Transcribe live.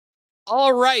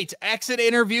All right. Exit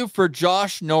interview for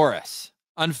Josh Norris.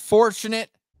 Unfortunate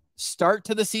start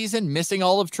to the season, missing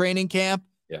all of training camp.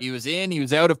 Yeah. He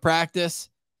was out of practice,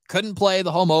 couldn't play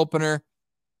the home opener.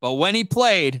 But when he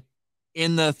played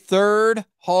in the third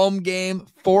home game,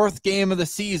 fourth game of the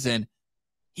season,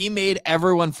 he made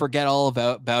everyone forget all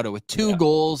about it with 2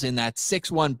 goals in that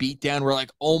 6-1 beatdown. We're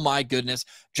like, oh my goodness,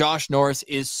 Josh Norris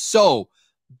is so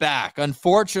back.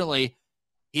 Unfortunately,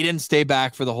 he didn't stay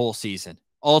back for the whole season,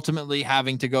 ultimately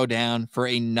having to go down for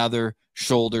another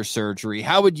shoulder surgery.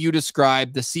 How would you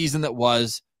describe the season that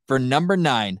was for number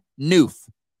 9, Noof,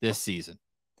 this season?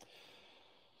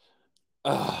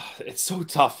 It's so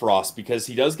tough, Ross, because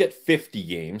he does get 50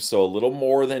 games, so a little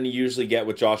more than you usually get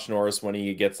with Josh Norris when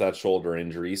he gets that shoulder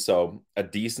injury. So a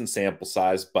decent sample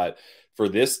size, but for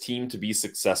this team to be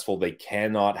successful, they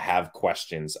cannot have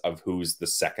questions of who's the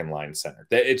second line center.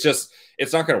 It's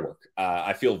not going to work.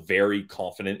 I feel very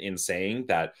confident in saying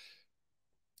that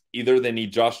either they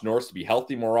need Josh Norris to be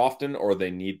healthy more often, or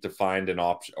they need to find an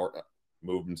option or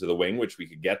move him to the wing, which we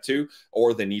could get to,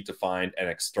 or they need to find an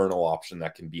external option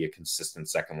that can be a consistent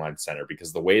second line center,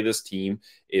 because the way this team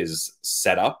is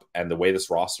set up and the way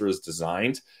this roster is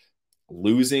designed,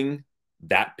 losing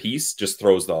that piece just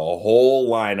throws the whole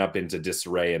lineup into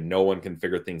disarray and no one can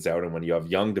figure things out. And when you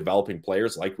have young developing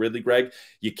players like Ridly Greig,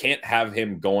 you can't have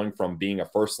him going from being a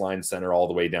first line center all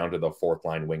the way down to the fourth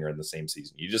line winger in the same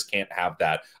season. You just can't have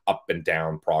that up and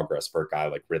down progress for a guy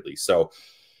like Ridly. So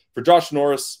for Josh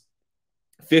Norris,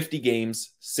 50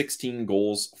 games, 16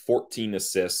 goals, 14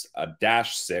 assists, a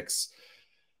 -6.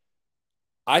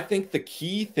 I think the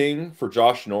key thing for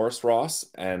Josh Norris, Ross,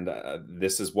 and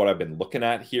this is what I've been looking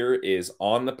at here, is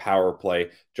on the power play.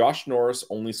 Josh Norris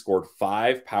only scored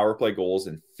 5 power play goals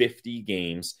in 50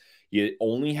 games. He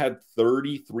only had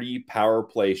 33 power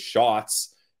play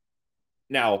shots.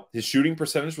 Now, his shooting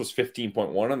percentage was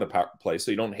 15.1 on the power play, so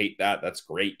you don't hate that. That's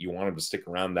great. You want him to stick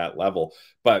around that level.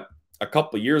 But a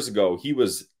couple of years ago, he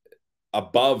was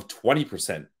above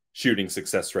 20% shooting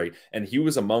success rate, and he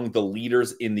was among the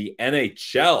leaders in the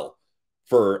NHL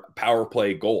for power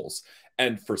play goals.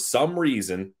 And for some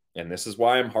reason, and this is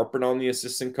why I'm harping on the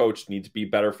assistant coach need to be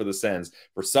better for the Sens,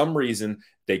 for some reason,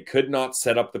 they could not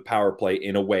set up the power play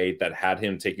in a way that had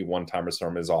him taking one-timers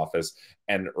from his office.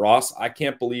 And Ross, I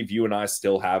can't believe you and I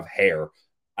still have hair,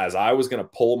 as I was going to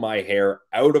pull my hair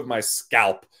out of my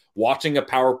scalp watching a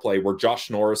power play where Josh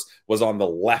Norris was on the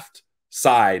left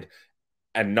side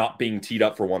and not being teed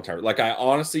up for one time. Like, I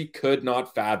honestly could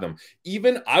not fathom.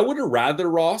 Even I would have rather,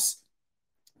 Ross,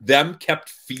 them kept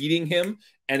feeding him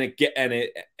and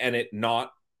it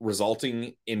not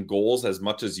resulting in goals as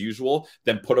much as usual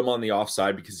than put him on the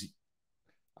offside, because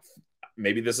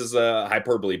maybe this is a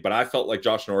hyperbole, but I felt like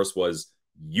Josh Norris was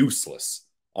useless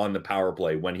on the power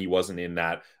play when he wasn't in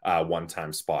that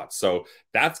one-time spot. So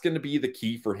that's going to be the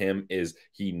key for him, is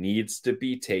he needs to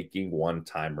be taking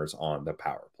one-timers on the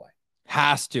power play.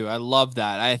 Has to. I love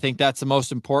that. I think that's the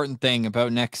most important thing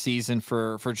about next season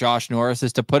for Josh Norris,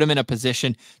 is to put him in a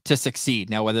position to succeed.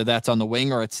 Now, whether that's on the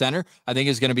wing or at center, I think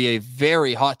is going to be a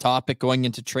very hot topic going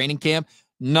into training camp,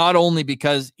 not only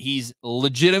because he's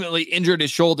legitimately injured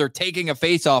his shoulder taking a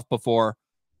face-off before,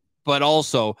 but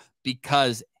also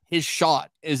because his shot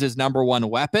is his number one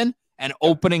weapon, and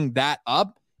opening that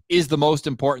up is the most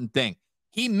important thing.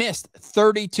 He missed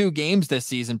 32 games this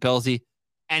season, Pilsy,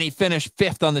 and he finished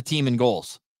 5th on the team in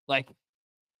goals. Like,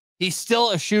 he's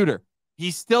still a shooter.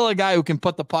 He's still a guy who can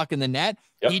put the puck in the net.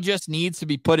 Yep. He just needs to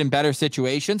be put in better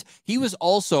situations. He was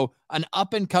also an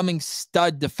up-and-coming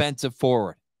stud defensive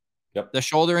forward. Yep. The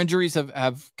shoulder injuries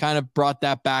have kind of brought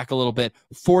that back a little bit.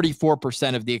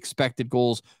 44% of the expected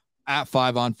goals at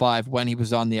 5-on-5 when he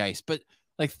was on the ice. But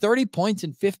like 30 points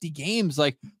in 50 games,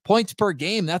 like points per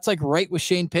game, that's like right with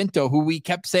Shane Pinto, who we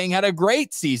kept saying had a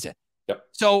great season. Yep.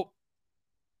 So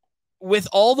with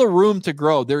all the room to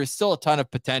grow, there is still a ton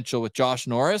of potential with Josh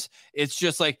Norris. It's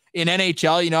just like in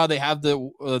NHL, you know, they have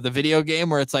the video game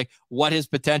where it's like what his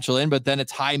potential in, but then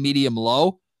it's high, medium,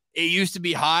 low. It used to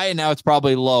be high, and now it's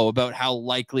probably low about how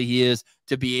likely he is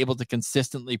to be able to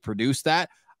consistently produce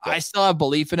that. Yep. I still have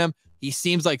belief in him. He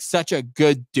seems like such a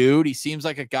good dude. He seems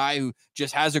like a guy who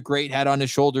just has a great head on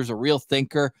his shoulders, a real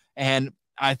thinker. And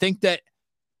I think that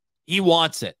he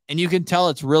wants it. And you can tell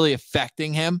it's really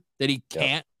affecting him that he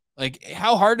can't. Like,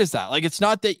 how hard is that? Like, it's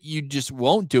not that you just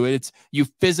won't do it. It's you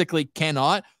physically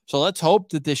cannot. So let's hope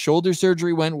that the shoulder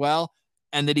surgery went well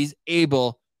and that he's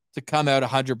able to come out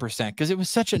 100%, because it was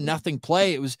such a nothing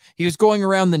play. He was going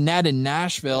around the net in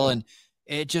Nashville, and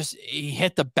he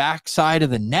hit the backside of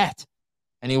the net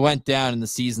and he went down and the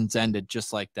season's ended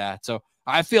just like that. So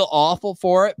I feel awful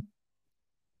for it,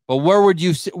 But where would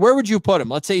you put him?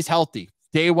 Let's say he's healthy.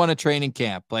 Day one of training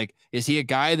camp. Like, is he a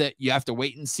guy that you have to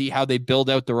wait and see how they build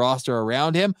out the roster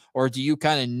around him? Or do you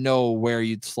kind of know where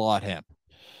you'd slot him?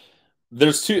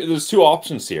 There's two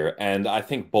options here, and I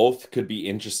think both could be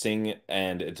interesting,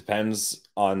 and it depends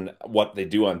on what they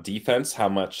do on defense, how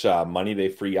much money they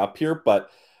free up here.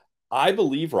 But I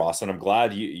believe, Ross, and I'm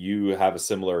glad you have a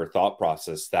similar thought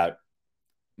process, that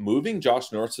moving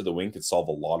Josh Norris to the wing could solve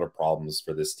a lot of problems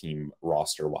for this team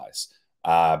roster-wise,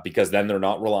 because then they're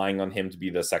not relying on him to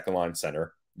be the second-line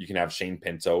center. You can have Shane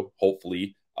Pinto,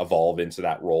 hopefully, evolve into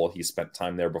that role. He spent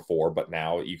time there before, but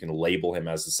now you can label him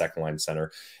as the second line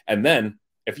center. And then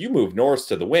if you move Norris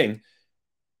to the wing,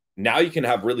 now you can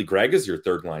have Ridley Gregg as your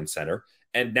third line center.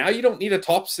 And now you don't need a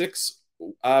top six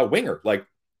winger. Like,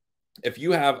 if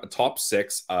you have a top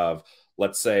six of,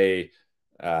 let's say,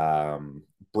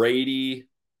 Brady,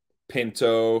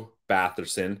 Pinto,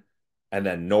 Batherson, and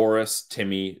then Norris,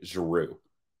 Timmy, Giroux,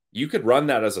 you could run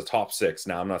that as a top six.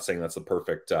 Now, I'm not saying that's the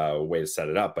perfect way to set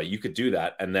it up, but you could do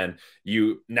that. And then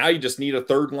you just need a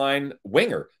third line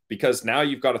winger, because now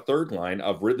you've got a third line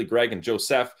of Ridley Gregg and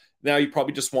Joseph. Now you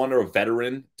probably just want a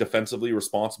veteran, defensively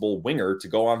responsible winger to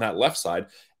go on that left side,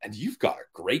 and you've got a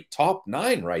great top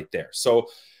nine right there. So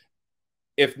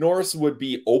if Norris would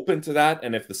be open to that,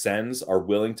 and if the Sens are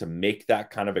willing to make that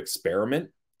kind of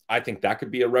experiment, I think that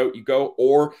could be a route you go,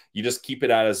 or you just keep it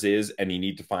as is and you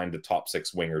need to find a top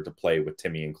six winger to play with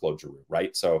Timmy and Claude Giroux,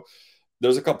 right? So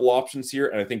there's a couple options here,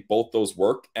 and I think both those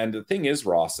work. And the thing is,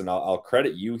 Ross, and I'll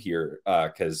credit you here,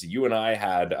 because you and I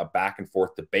had a back and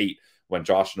forth debate when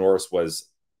Josh Norris was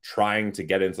trying to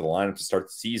get into the lineup to start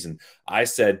the season. I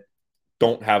said,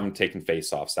 don't have him taking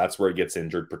faceoffs. That's where he gets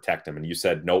injured. Protect him. And you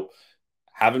said, nope,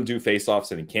 have him do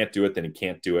faceoffs, and he can't do it, then he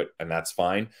can't do it, and that's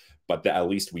fine. But at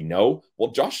least we know.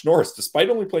 Well, Josh Norris, despite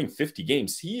only playing 50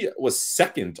 games, he was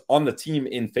second on the team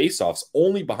in faceoffs,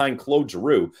 only behind Claude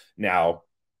Giroux. Now,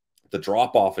 the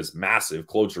drop-off is massive.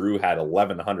 Claude Giroux had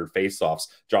 1,100 faceoffs.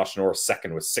 Josh Norris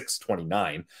second with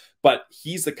 629. But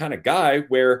he's the kind of guy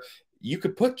where you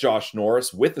could put Josh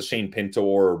Norris with a Shane Pinto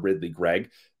or a Ridley Gregg,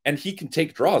 and he can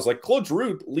take draws. Like, Claude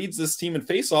Giroux leads this team in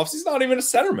faceoffs. He's not even a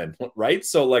centerman, right?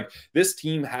 So, like, this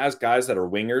team has guys that are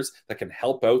wingers that can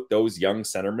help out those young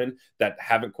centermen that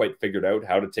haven't quite figured out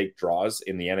how to take draws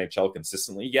in the NHL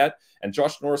consistently yet. And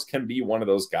Josh Norris can be one of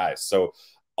those guys. So,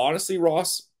 honestly,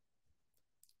 Ross,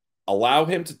 allow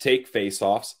him to take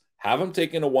faceoffs, have him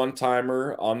taking a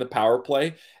one-timer on the power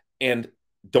play, and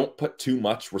don't put too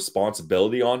much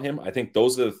responsibility on him. I think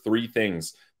those are the three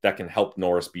things that can help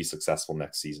Norris be successful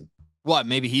next season. What,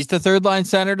 maybe he's the third line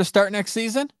center to start next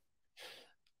season?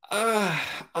 I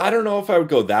don't know if I would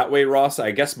go that way, Ross.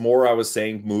 I guess more I was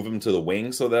saying move him to the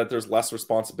wing so that there's less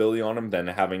responsibility on him than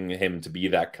having him to be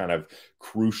that kind of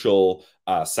crucial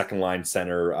second line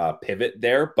center pivot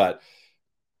there. But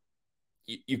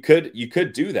you could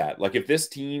do that. Like, if this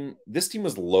team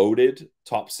was loaded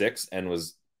top six and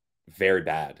was very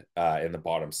bad in the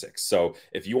bottom six. So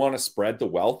if you want to spread the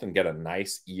wealth and get a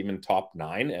nice even top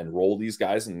nine and roll these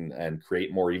guys and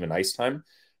create more even ice time,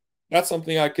 that's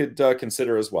something I could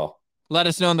consider as well. Let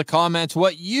us know in the comments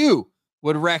what you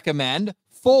would recommend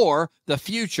for the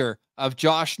future of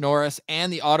Josh Norris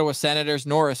and the Ottawa Senators.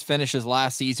 Norris finishes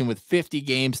last season with 50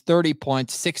 games, 30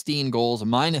 points, 16 goals,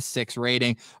 -6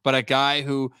 rating, but a guy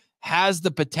who has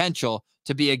the potential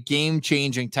to be a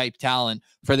game-changing type talent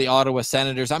for the Ottawa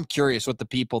Senators. I'm curious what the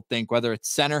people think, whether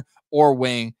it's center or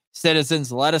wing.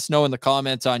 Citizens, let us know in the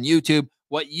comments on YouTube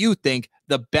what you think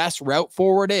the best route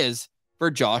forward is for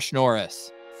Josh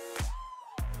Norris.